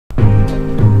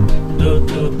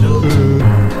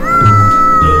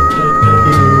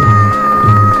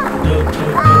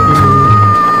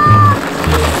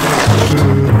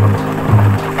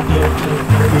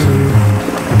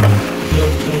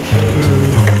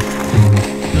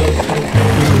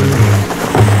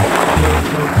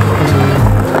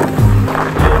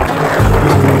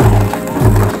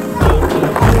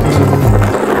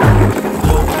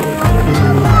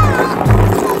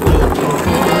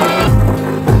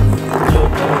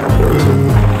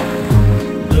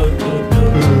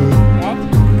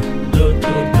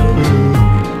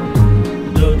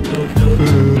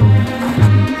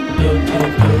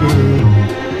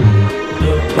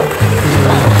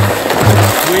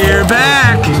We're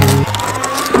back!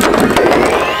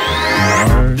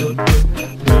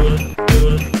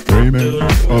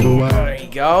 There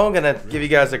you go. I'm gonna give you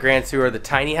guys a grand tour of the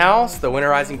tiny house, the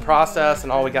winterizing process,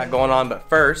 and all we got going on. But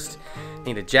first,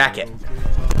 need a jacket.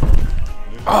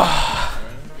 Oh.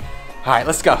 All right,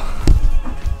 let's go.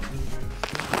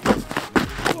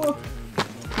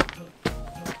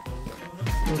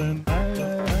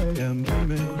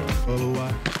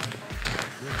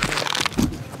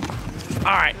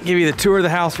 All right, give you the tour of the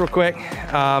house real quick.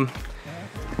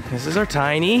 This is our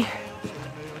tiny.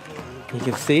 You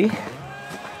can see.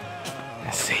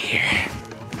 Let's see here.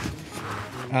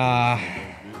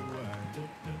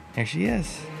 There she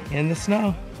is in the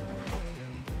snow.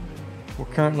 We're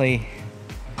currently,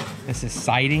 this is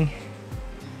siding.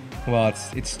 Well,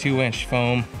 it's 2-inch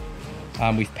foam.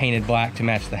 We've painted black to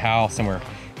match the house, and we're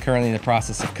currently in the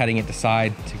process of cutting it to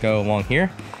side to go along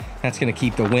here. That's gonna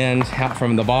keep the wind out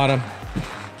from the bottom,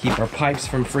 keep our pipes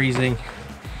from freezing,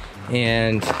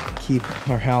 and keep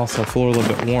our house, our floor a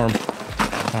little bit warm.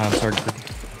 So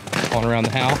we're going around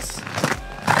the house.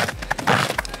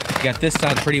 We got this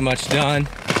side pretty much done.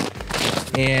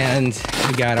 And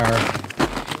we got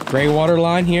our gray water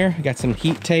line here. We got some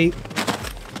heat tape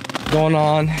going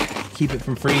on, keep it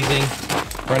from freezing.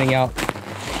 Running out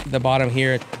the bottom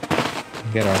here.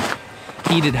 We got our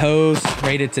heated hose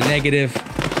rated to negative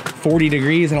 40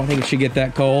 degrees. I don't think it should get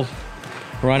that cold.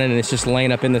 Running, and it's just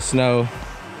laying up in the snow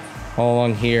all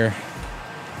along here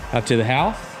up to the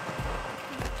house.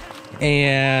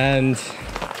 And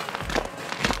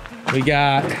we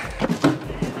got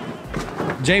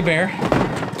Jay Bear.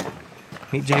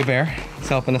 Meet Jay Bear. He's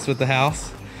helping us with the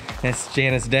house. That's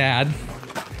Janice's dad.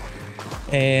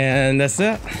 And that's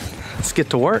it. Let's get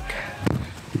to work.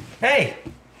 Hey,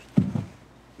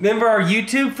 remember our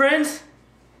YouTube friends?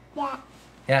 Yeah.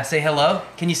 Yeah, say hello.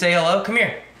 Can you say hello? Come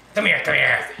here. Come here, come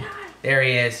here. Say hi. There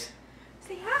he is.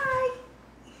 Say hi.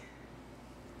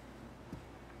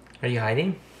 Are you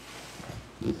hiding?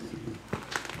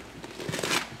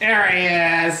 There he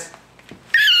is.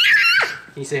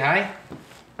 Can you say hi?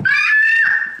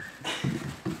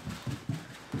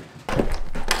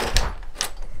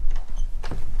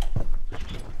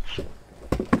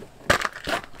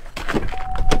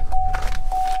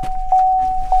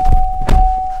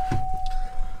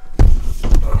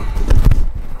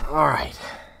 All right.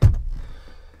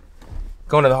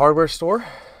 Going to the hardware store.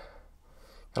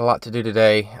 Got a lot to do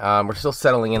today. We're still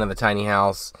settling in on the tiny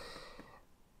house.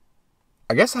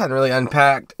 I guess I hadn't really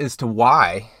unpacked as to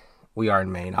why we are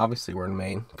in Maine. Obviously we're in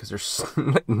Maine because there's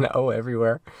snow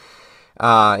everywhere.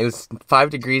 It was 5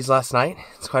 degrees last night.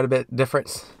 It's quite a bit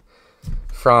different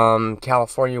from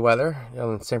California weather. You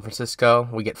know, in San Francisco,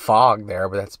 we get fog there,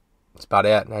 but that's about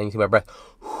it. Now you can see my breath.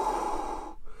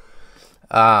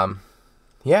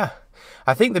 Yeah,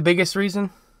 I think the biggest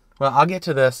reason, well, I'll get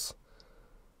to this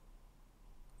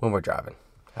when we're driving.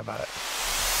 How about it?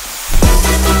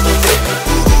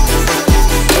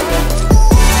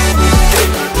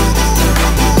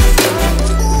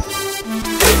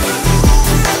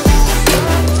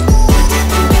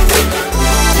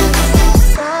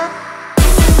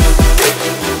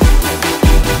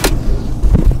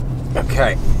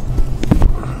 Okay.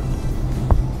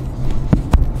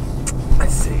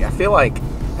 Let's see, I feel like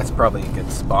that's probably a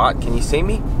good spot. Can you see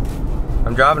me?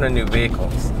 I'm driving a new vehicle.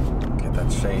 Get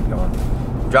that shade going.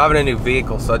 I'm driving a new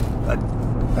vehicle, so I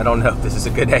don't know if this is a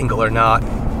good angle or not.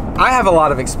 I have a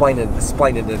lot of explaining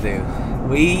to do.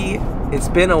 It's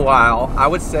been a while. I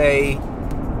would say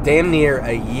damn near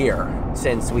a year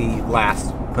since we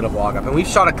last put a vlog up. And we've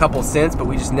shot a couple since, but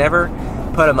we just never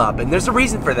put them up. And there's a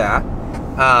reason for that.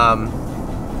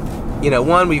 You know,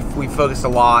 one, we've focused a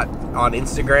lot on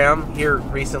Instagram here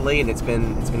recently, and it's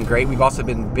been great. We've also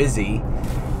been busy,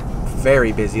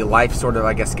 very busy. Life sort of,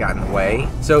 I guess, got in the way.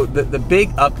 So the big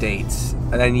updates,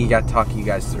 and I got to talk to you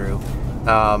guys through.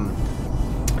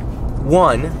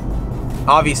 One,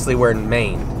 obviously we're in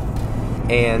Maine,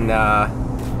 and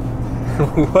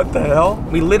what the hell?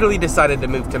 We literally decided to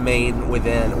move to Maine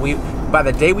by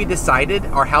the day we decided,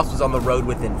 our house was on the road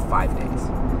within 5 days.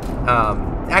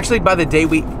 Actually,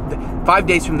 5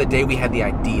 days from the day we had the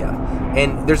idea.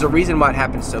 And there's a reason why it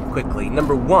happened so quickly.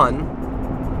 Number one,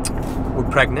 we're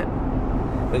pregnant.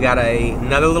 We got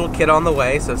another little kid on the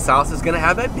way, so Silas is gonna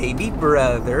have a baby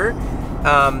brother.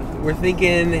 We're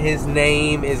thinking his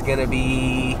name is gonna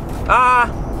be,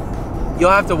 you'll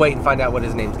have to wait and find out what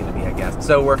his name's gonna be, I guess.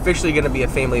 So we're officially gonna be a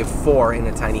family of 4 in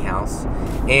a tiny house.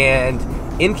 And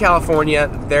in California,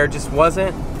 there just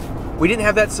wasn't, we didn't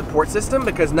have that support system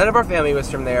because none of our family was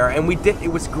from there, and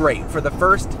it was great. For the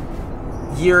first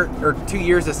year or 2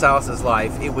 years of Silas's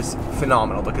life, it was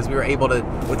phenomenal because we were able to,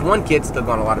 with one kid, still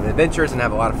go on a lot of adventures and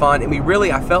have a lot of fun. And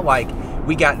I felt like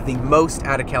we got the most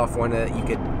out of California that you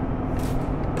could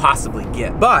possibly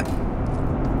get. But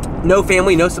no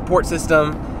family, no support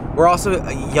system. We're also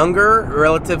younger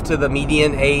relative to the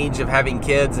median age of having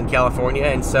kids in California,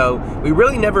 and so we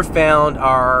really never found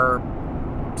our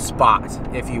spot,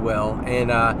 if you will.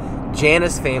 And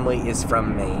Jana's family is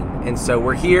from Maine, and so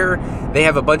we're here. They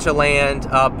have a bunch of land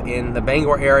up in the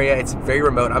Bangor area. It's very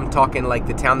remote. I'm talking like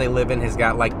the town they live in has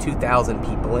got like 2,000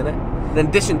 people in it. In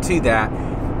addition to that,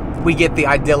 we get the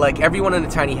idyllic, everyone in a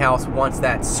tiny house wants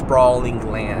that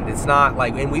sprawling land. It's not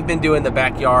like, and we've been doing the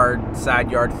backyard, side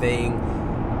yard thing,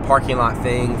 parking lot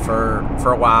thing for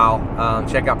a while.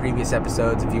 Check out previous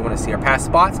episodes if you want to see our past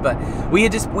spots. But we're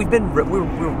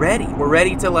ready. We're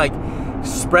ready to like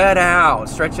spread out,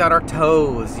 stretch out our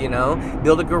toes, you know,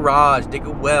 build a garage, dig a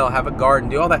well, have a garden,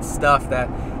 do all that stuff that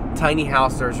tiny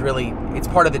housers really, it's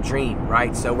part of the dream,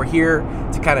 right? So we're here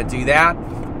to kind of do that.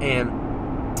 And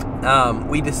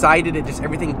we decided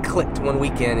everything clicked one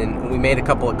weekend, and we made a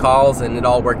couple of calls and it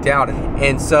all worked out.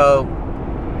 And so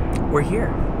we're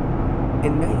here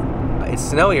in Maine. It's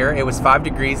snowier. It was 5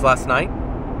 degrees last night.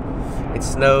 It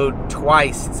snowed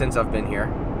twice since I've been here.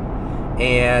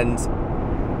 And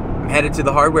I'm headed to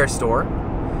the hardware store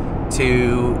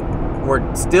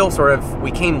we're still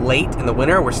we came late in the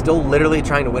winter. We're still literally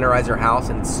trying to winterize our house,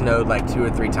 and it snowed like 2 or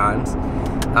 3 times.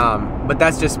 But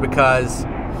that's just because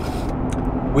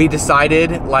we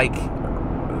decided like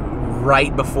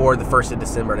right before the 1st of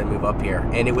December to move up here.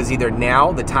 And it was either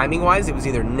now, the timing wise, it was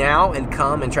either now and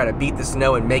come and try to beat the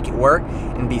snow and make it work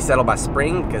and be settled by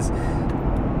spring, because,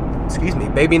 excuse me,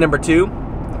 baby number 2,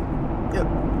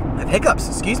 I have hiccups,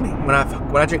 excuse me, when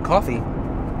I drink coffee.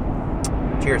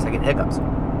 Cheers, I get hiccups.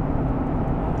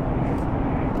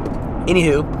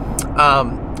 Anywho,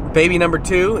 baby number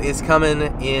 2 is coming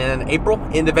in April,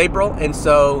 end of April, and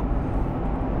so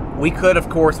we could, of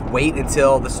course, wait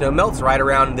until the snow melts right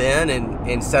around then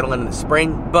and settle into the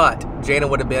spring, but Jana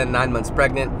would have been 9 months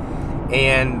pregnant,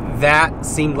 and that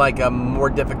seemed like a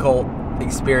more difficult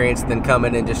experience than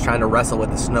coming and just trying to wrestle with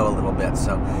the snow a little bit.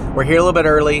 So we're here a little bit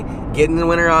early, getting the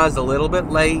winterized a little bit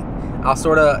late. I'll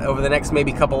sort of, over the next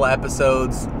maybe couple of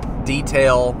episodes,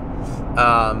 detail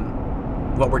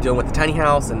what we're doing with the tiny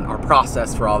house and our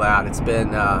process for all that. It's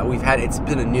been it's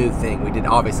been a new thing. We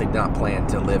obviously did not plan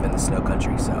to live in the snow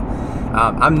country, so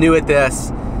I'm new at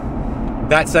this.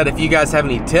 That said, if you guys have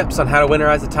any tips on how to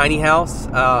winterize a tiny house,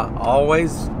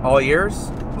 always, all ears,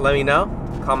 let me know.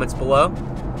 Comments below.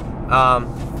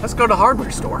 Let's go to the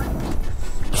hardware store.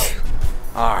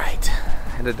 All right,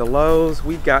 headed to Lowe's.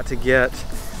 We've got to get,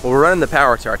 well, we're running the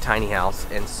power to our tiny house,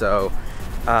 and so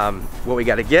what we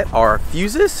got to get are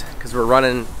fuses, because we're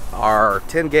running our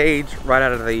 10 gauge right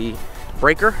out of the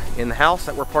breaker in the house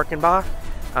that we're parking by.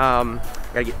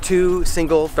 Gotta get 2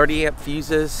 single 30 amp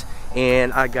fuses,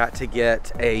 and I got to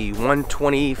get a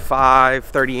 125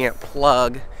 30 amp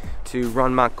plug to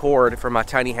run my cord for my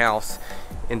tiny house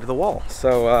into the wall.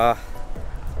 So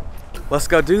let's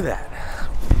go do that.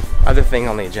 Other thing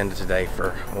on the agenda today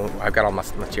well, I've got all my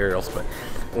materials, but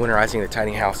winterizing the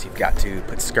tiny house, you've got to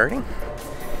put skirting.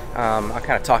 I'll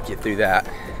kind of talk you through that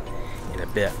in a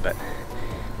bit, but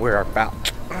we're about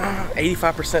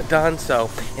 85% done. So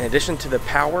in addition to the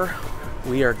power,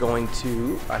 we are going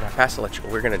to, on our past electrical,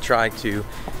 we're going to try to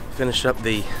finish up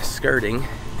the skirting.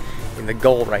 And the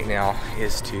goal right now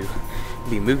is to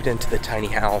be moved into the tiny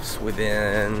house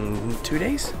within 2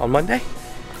 days, on Monday.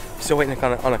 Still waiting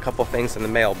on a couple of things in the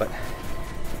mail, but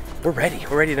we're ready.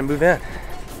 We're ready to move in.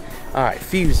 All right,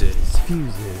 fuses. Here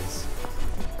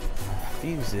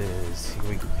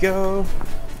we go.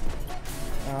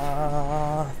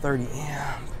 30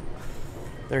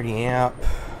 amp.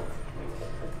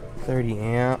 30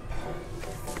 amp.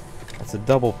 That's a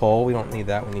double pole. We don't need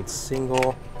that. We need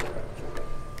single.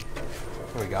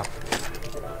 Here we go.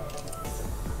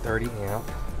 30 amp.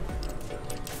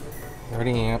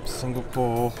 30 amp, single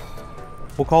pole.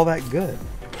 We'll call that good.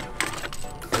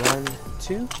 1,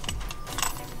 2.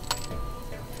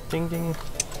 Ding, ding.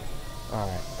 All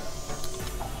right.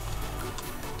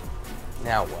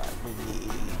 Now what? We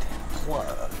need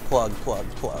plug.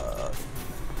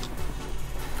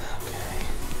 Okay.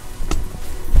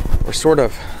 We're sort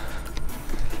of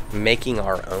making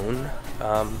our own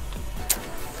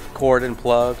cord and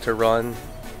plug to run.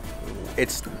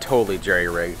 It's totally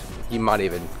jerry-rigged. You might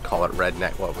even call it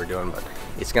redneck what we're doing, but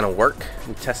it's gonna work.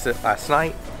 We tested it last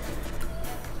night.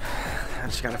 I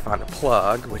just gotta find a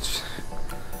plug, which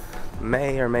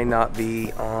may or may not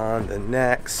be on the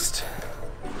next.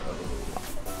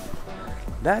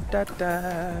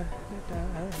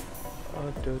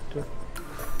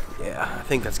 Yeah, I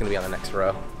think that's gonna be on the next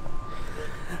row.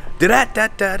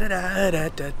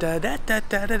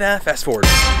 Fast forward.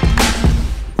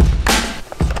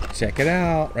 Check it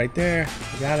out, right there.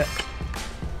 You got it.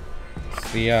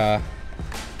 It's the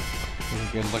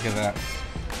good look at that.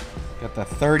 Got the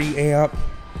 30 amp,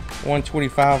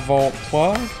 125 volt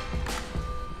plug.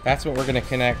 That's what we're gonna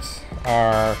connect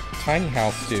our tiny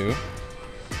house to.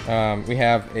 We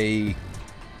have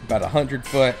about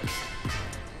 100-foot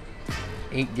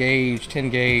 8 gauge, 10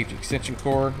 gauge extension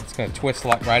cord. It's gonna twist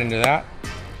right into that,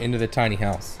 into the tiny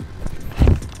house.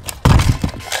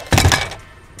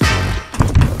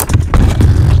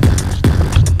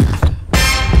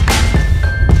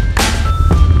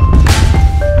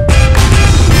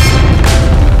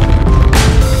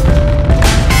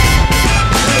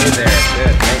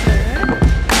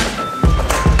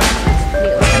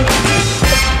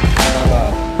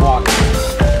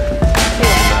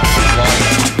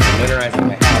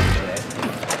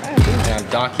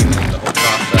 Documenting the whole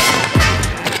process.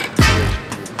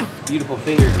 Beautiful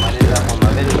fingers might end up on my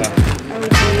video. Oh,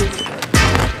 jeez.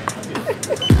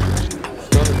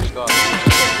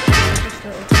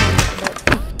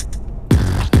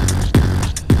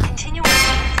 Continue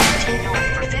north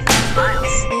for 15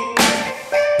 miles.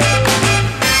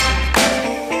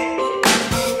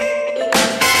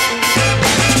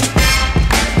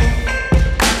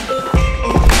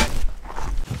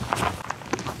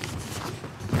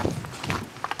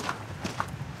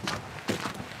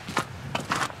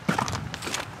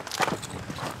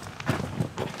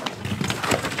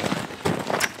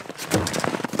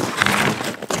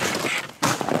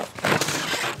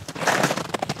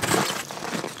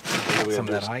 Some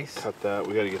of that ice. Cut that.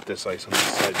 We got to get this ice on this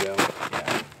side down.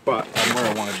 Yeah. But I'm where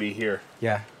I want to be here.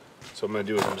 Yeah. So what I'm going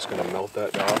to do is I'm just going to melt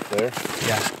that off there.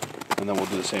 Yeah. And then we'll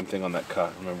do the same thing on that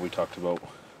cut. Remember we talked about.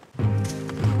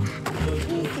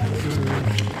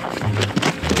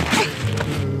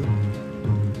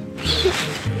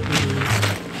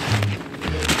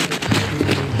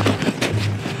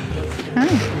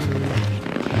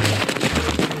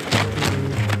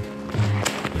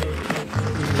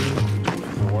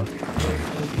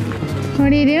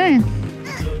 What are you doing?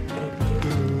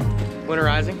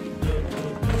 Winterizing.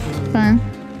 Fun.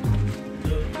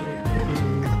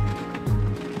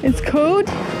 It's cold.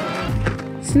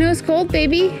 Snow's cold,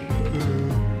 baby.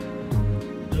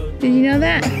 Did you know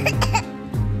that?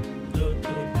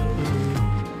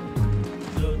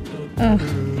 Oh.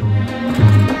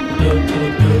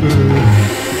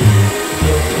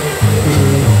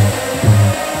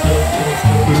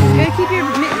 You gotta keep your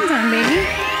mittens on, baby.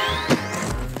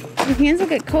 Your hands will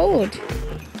get cold.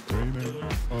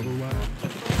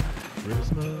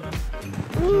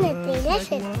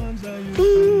 Delicious.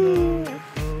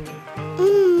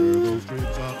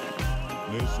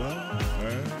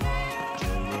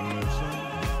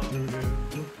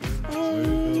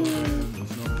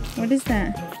 What is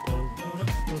that?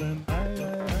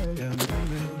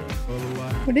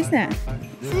 What is that?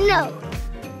 Snow.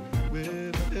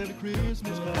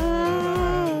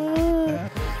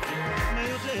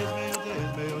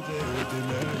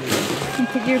 You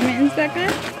put your mittens back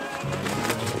on?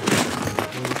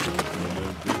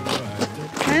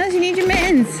 Miles, you need your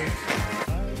mittens.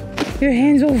 Your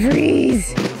hands will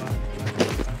freeze.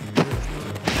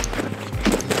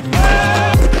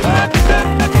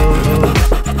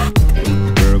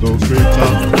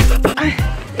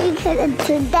 We could have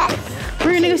done that.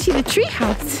 We're gonna go see the tree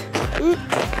house.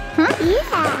 Huh?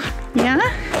 Yeah. Yeah?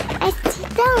 I see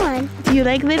that one. Do you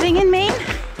like living in Maine?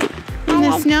 In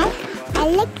the snow? I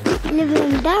like living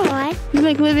in that one. You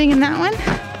like living in that one?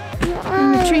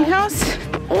 In the tree house?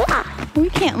 Yeah. We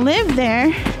can't live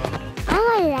there.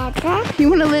 I like that. You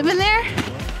wanna live in there?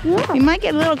 Yeah. You might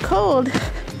get a little cold.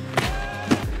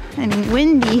 And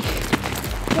windy.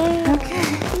 Okay.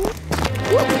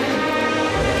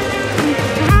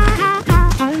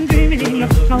 I'm dreaming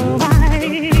of snow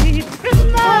white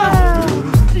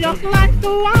Christmas, just like the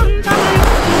ones I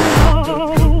used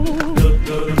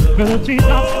to know. The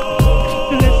treetops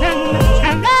listen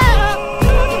and love,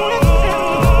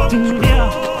 listen to their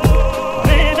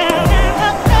baby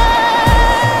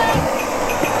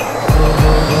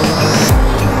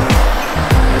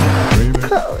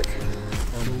Cold.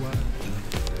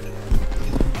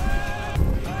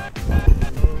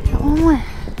 That one went.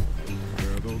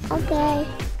 Okay.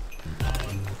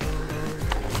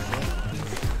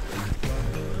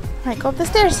 All right, go up the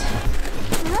stairs.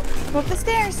 Go up the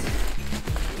stairs.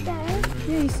 There.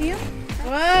 Yeah, you see him?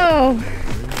 Whoa!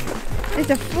 It's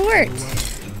a fort. Is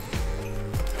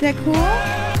that cool?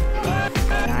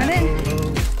 Got it?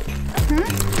 Huh?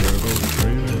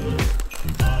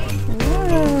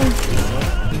 Want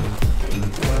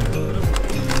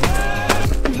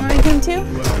to come too?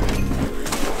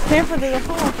 Careful, there's a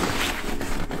hole.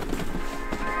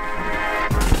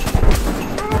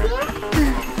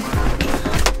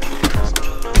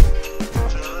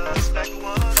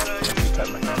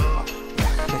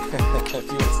 If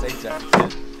you want to stage that.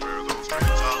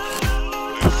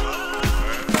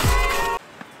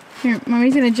 Here,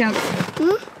 Mommy's gonna jump.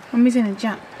 Mommy's gonna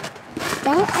jump.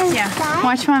 Yeah,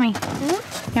 watch Mommy.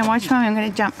 Yeah, watch Mommy. I'm gonna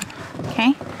jump.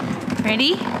 Okay?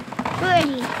 Ready?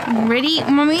 Ready. Ready?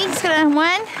 Mommy's gonna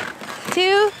 1,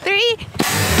 2, 3.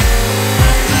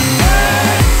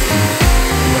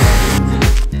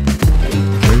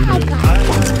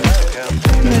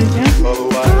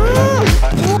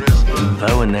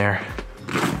 Low in there.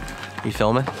 You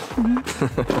filming? What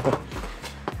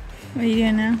are you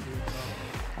doing now?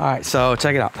 All right, so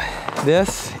check it out.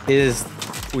 This is,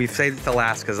 we've saved it to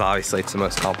last because obviously it's the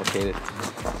most complicated.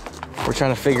 We're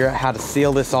trying to figure out how to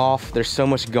seal this off. There's so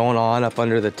much going on up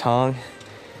under the tongue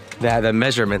that the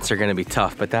measurements are gonna be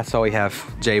tough, but that's why we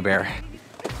have J-Bear.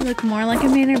 You look more like a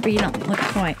manor, but you don't look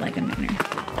quite like a manor.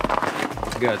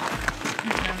 Good.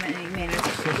 Not many manors.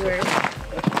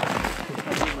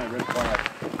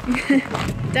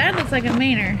 Dad looks like a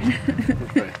manor.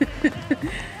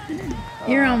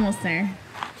 You're almost there.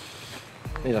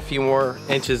 Need a few more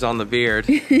inches on the beard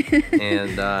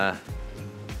and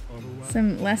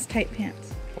Some less tight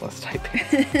pants. less tight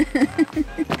pants.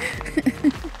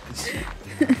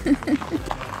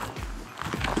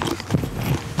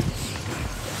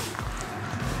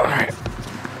 All right.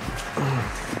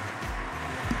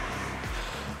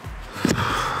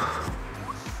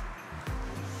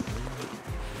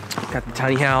 Got the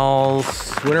tiny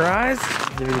house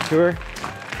winterized. Give you the tour.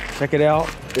 Check it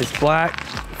out. It's black,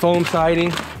 foam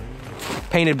siding,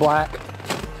 painted black,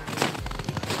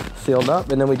 sealed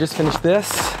up, and then we just finished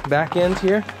this back end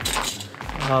here.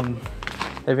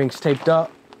 Everything's taped up,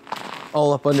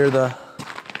 all up under the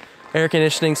air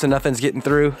conditioning, so nothing's getting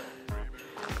through.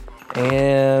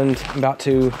 And I'm about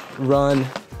to run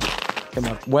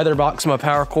my weather box, my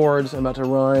power cords. I'm about to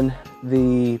run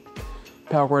the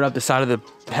power cord up the side of the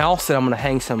house, and I'm gonna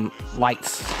hang some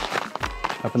lights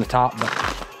up in the top.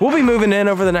 But we'll be moving in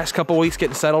over the next couple weeks,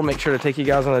 getting settled, make sure to take you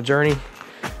guys on a journey.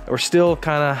 We're still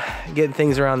kind of getting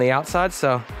things around the outside,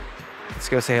 so let's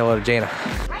go say hello to Jana.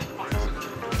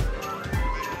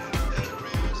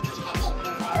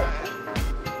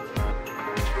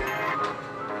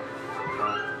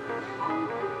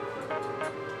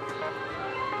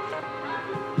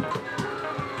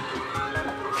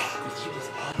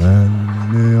 And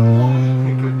may all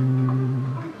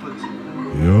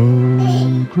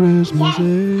your Christmas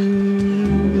Eve